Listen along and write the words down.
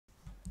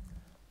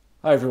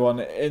Hi everyone,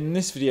 in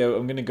this video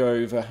I'm going to go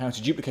over how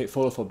to duplicate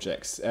Falloff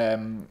objects.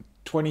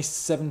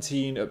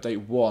 2017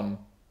 update 1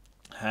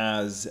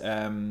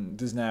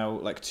 there's now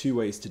like two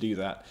ways to do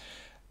that.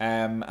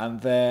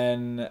 And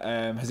then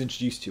has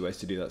introduced two ways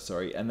to do that,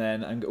 sorry. And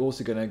then I'm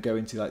also going to go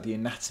into like the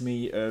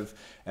anatomy of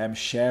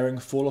sharing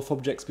fall-off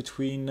objects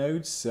between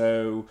nodes.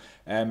 So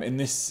in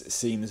this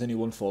scene, there's only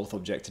one fall-off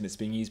object and it's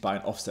being used by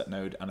an offset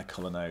node and a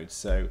color node.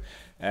 So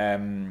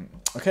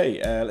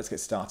let's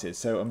get started.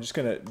 So I'm just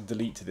going to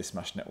delete this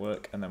MASH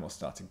network and then we'll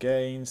start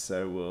again.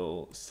 So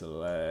we'll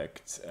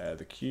select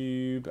the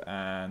cube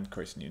and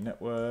create a new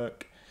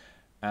network.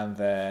 And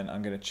then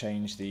I'm going to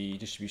change the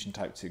distribution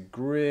type to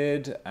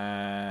grid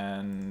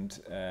and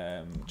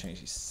change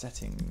these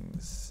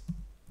settings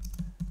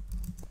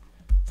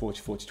 40,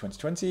 40, 20,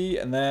 20.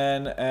 And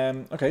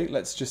then,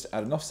 let's just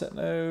add an offset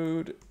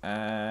node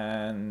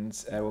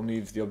and we'll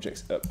move the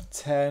objects up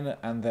 10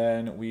 and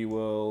then we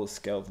will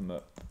scale them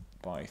up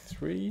by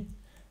 3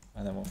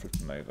 and then we'll flip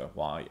them over.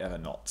 Why ever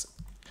not?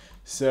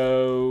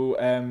 So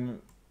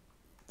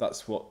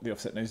that's what the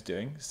offset node is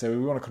doing. So we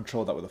want to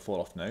control that with a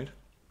fall-off node.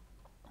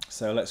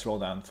 So let's roll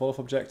down fall-off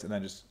object and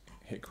then just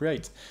hit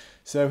create.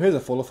 So here's a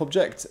fall-off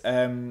object.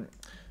 Now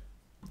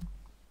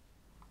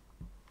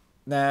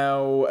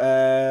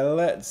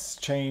let's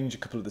change a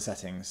couple of the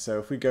settings. So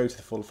if we go to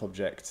the fall-off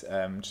object,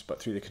 just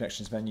but through the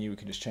connections menu, we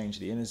can just change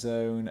the inner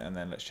zone and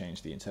then let's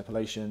change the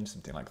interpolation,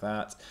 something like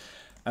that.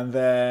 And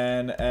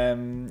then,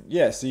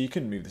 so you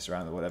can move this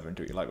around or whatever and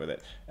do what you like with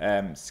it.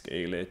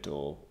 Scale it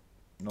or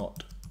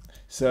not.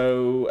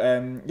 So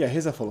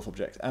here's our fall-off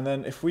object. And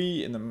then if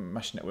we, in the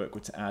MASH network,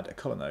 were to add a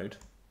color node,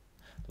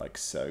 like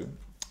so,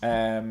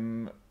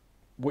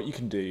 what you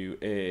can do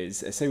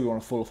is, say we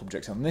want a fall-off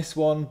object on this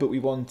one, but we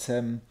want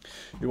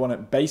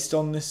it based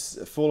on this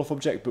fall-off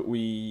object, but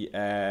we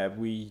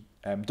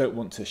don't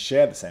want to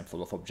share the same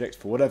fall-off object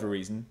for whatever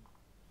reason.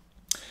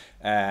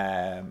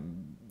 Right,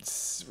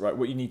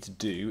 what you need to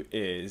do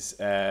is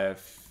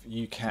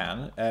you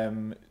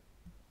can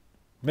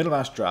middle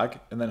mouse drag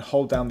and then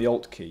hold down the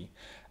Alt key.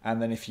 And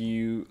then if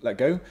you let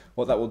go,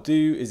 what that will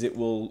do is it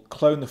will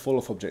clone the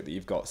fall-off object that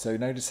you've got. So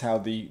notice how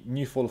the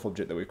new fall-off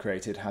object that we've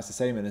created has the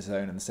same inner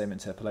zone and the same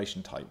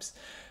interpolation types.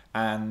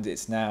 And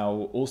it's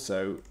now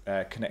also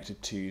connected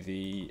to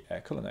the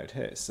color node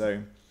here.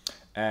 So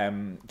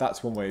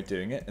that's one way of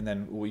doing it. And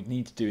then what we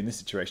need to do in this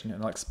situation,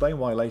 and I'll explain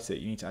why later,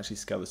 you need to actually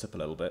scale this up a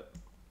little bit.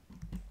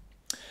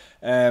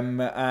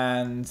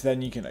 And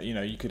then you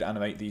could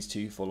animate these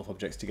two fall-off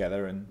objects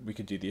together and we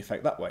could do the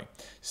effect that way.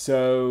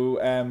 So,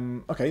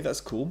 okay,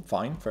 that's cool,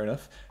 fine, fair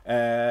enough.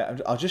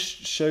 I'll just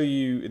show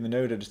you in the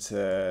node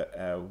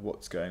editor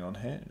what's going on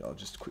here. I'll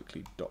just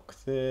quickly dock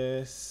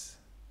this,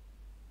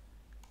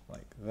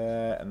 like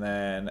there, and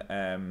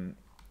then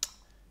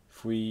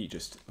if we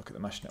just look at the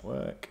MASH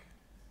network,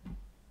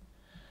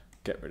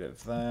 get rid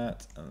of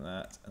that, and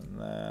that, and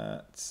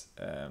that,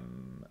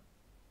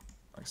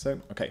 like so.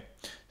 Okay,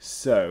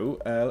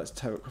 so let's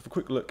have a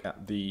quick look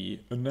at the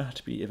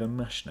anatomy of a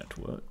MASH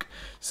network.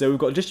 So we've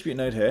got a distribute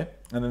node here,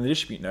 and then the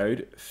distribute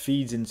node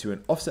feeds into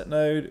an offset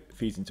node,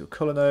 feeds into a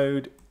color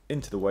node,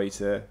 into the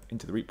waiter,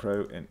 into the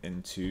repro, and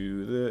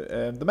into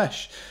the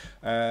mesh.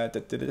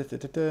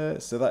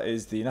 So that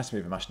is the anatomy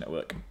of a MASH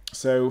network.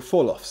 So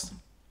fall-offs.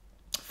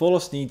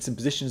 Fall-offs need some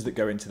positions that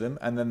go into them,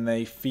 and then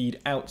they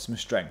feed out some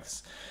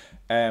strengths,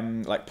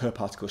 like per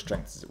particle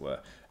strengths, as it were.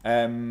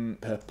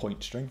 Per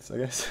point strengths, I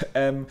guess.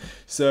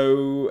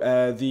 So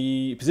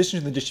the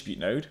positions in the distribute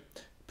node,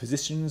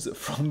 positions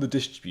from the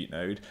distribute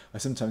node, I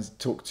sometimes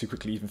talk too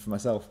quickly even for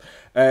myself,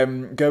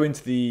 go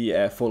into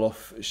the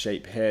fall-off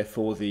shape here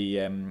for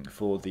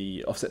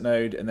the offset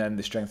node, and then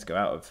the strengths go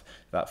out of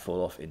that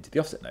fall-off into the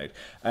offset node.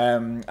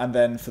 And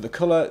then for the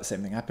color,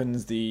 same thing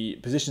happens. The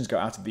positions go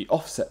out of the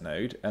offset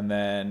node and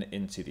then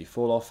into the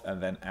fall-off,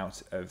 and then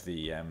out of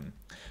the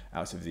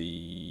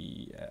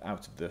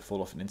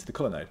fall-off and into the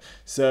color node.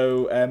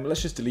 So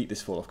let's just delete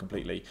this fall-off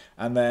completely,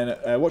 and then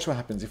watch what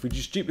happens if we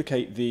just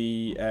duplicate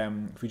the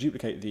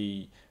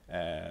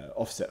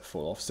offset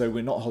fall-off. So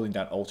we're not holding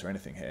down Alt or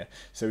anything here.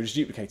 So we just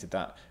duplicated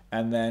that,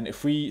 and then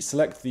if we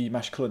select the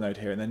MASH color node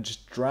here and then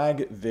just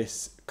drag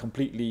this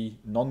completely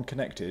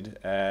non-connected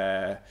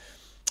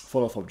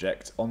fall-off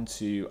object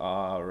onto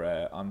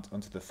our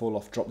onto the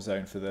fall-off drop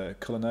zone for the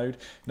color node,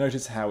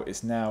 notice how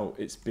it's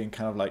being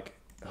kind of like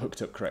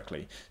hooked up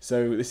correctly.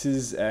 So this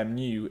is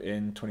new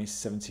in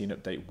 2017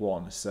 update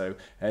 1. So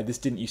this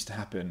didn't used to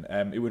happen.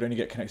 It would only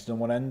get connected on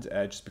one end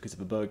just because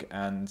of a bug,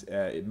 and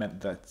it meant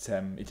that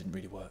it didn't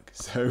really work.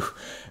 So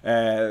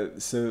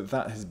so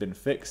that has been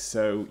fixed.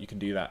 So you can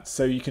do that.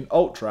 So you can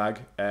Alt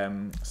drag.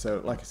 So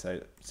like I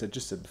said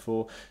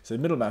before. So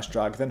middle mouse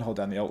drag, then hold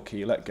down the Alt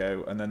key, let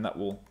go, and then that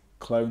will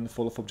clone the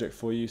fall-off object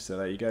for you. So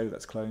there you go,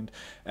 that's cloned.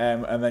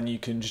 And then you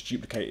can just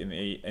duplicate in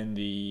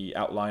the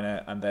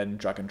outliner and then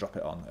drag and drop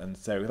it on. And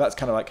so that's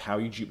kind of like how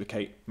you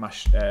duplicate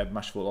MASH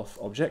fall-off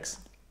objects.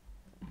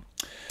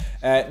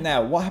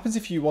 Now, what happens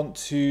if you want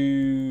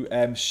to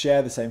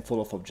share the same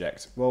fall-off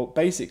object? Well,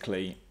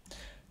 basically,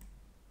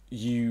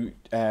 you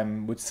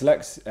would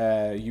select,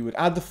 you would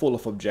add the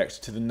fall-off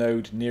object to the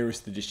node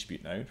nearest the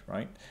distribute node,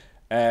 right?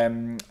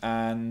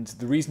 And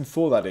the reason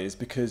for that is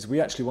because we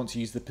actually want to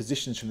use the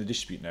positions from the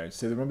distribute node.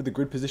 So remember the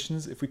grid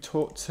positions? If we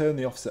turn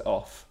the offset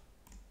off,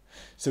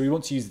 so we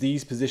want to use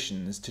these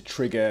positions to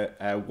trigger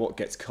what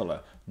gets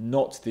color,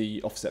 not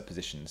the offset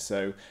positions.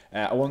 So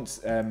I want,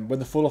 when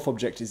the fall-off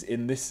object is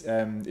in this,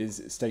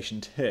 is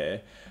stationed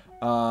here,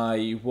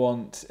 I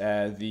want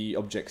the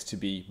objects to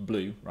be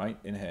blue, right,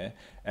 in here,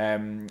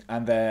 and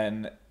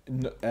then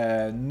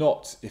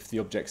not if the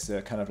objects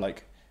are kind of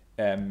like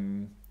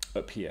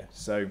up here.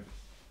 So,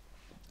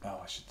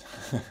 oh, I should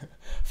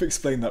have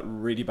explained that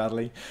really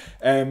badly.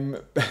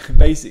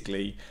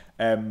 Basically,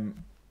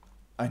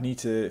 I need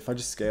to, if I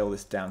just scale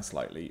this down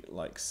slightly,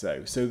 like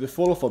so. So the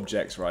fall-off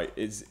object, right,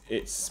 it's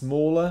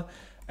smaller.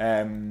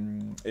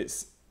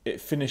 It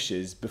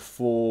finishes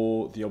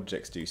before the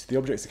objects do. So the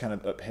objects are kind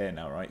of up here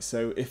now, right?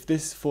 So if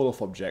this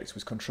fall-off object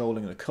was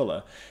controlling the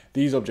color,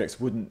 these objects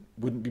wouldn't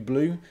be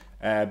blue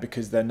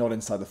because they're not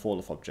inside the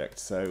fall-off object.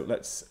 So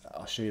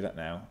I'll show you that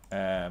now.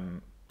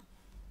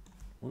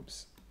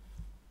 Whoops.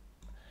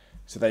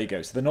 So there you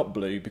go. So they're not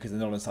blue because they're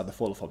not inside the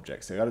fall-off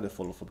object. So we added the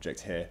fall-off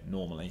object here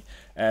normally.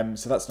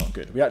 So that's not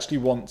good. We actually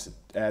want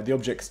the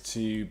objects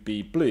to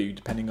be blue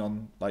depending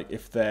on like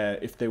if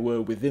they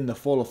were within the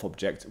fall-off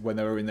object when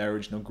they were in their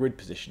original grid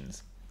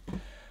positions.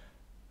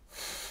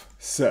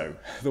 So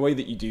the way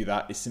that you do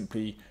that is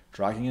simply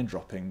dragging and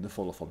dropping the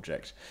fall-off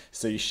object.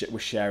 So we're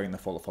sharing the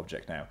fall-off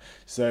object now.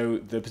 So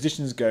the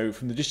positions go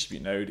from the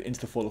distribute node into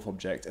the fall-off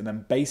object, and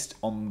then based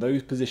on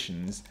those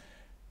positions,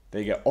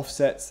 they get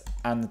offsets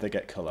and they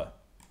get color.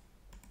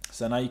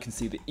 So now you can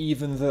see that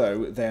even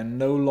though they're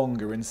no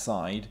longer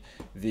inside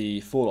the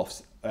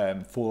fall-off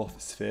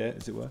sphere,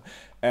 as it were,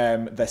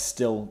 they're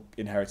still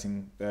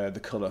inheriting the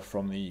color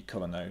from the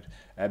color node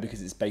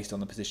because it's based on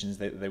the positions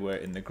they were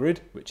in the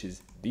grid, which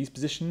is these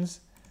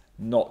positions,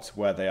 not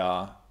where they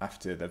are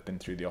after they've been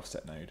through the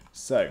offset node.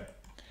 So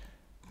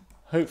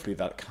hopefully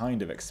that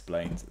kind of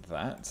explains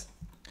that.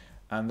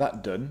 And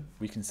that done,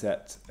 we can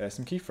set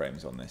some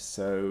keyframes on this.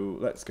 So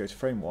let's go to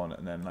frame 1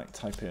 and then like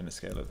type in a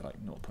scale of like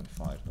 0.5,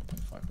 0.5,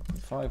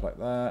 0.5 like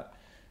that.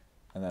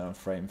 And then on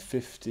frame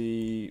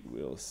 50,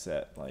 we'll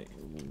set like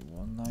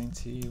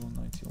 190,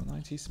 190,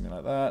 190, something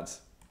like that.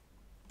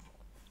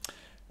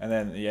 And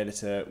then the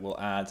editor will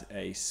add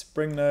a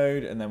spring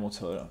node, and then we'll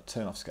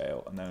turn off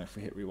scale. And then if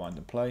we hit rewind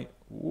and play,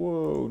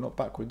 whoa, not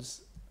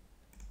backwards,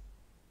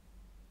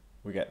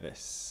 we get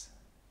this.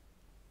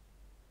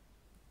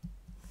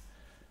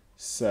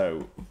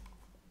 So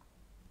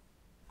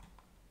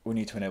we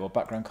need to enable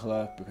background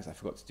color because I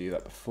forgot to do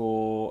that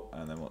before,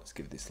 and then let's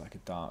give this like a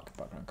dark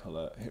background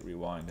color, hit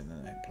rewind and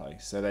then hit play.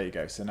 So there you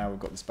go. So now we've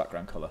got this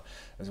background color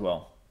as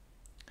well.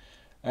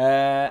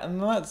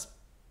 And that's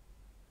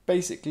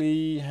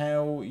basically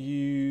how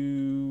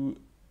you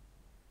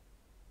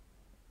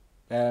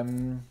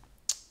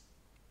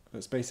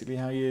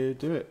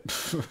do it.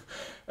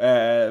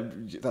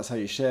 That's how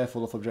you share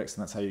fall-off objects,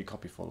 and that's how you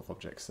copy fall-off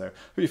objects. So hope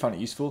you find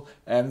it useful.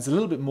 There's a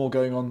little bit more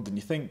going on than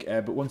you think,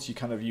 but once you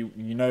kind of you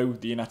know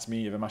the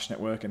anatomy of a MASH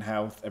network and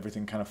how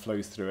everything kind of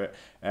flows through it,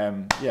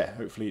 yeah,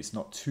 hopefully it's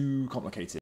not too complicated.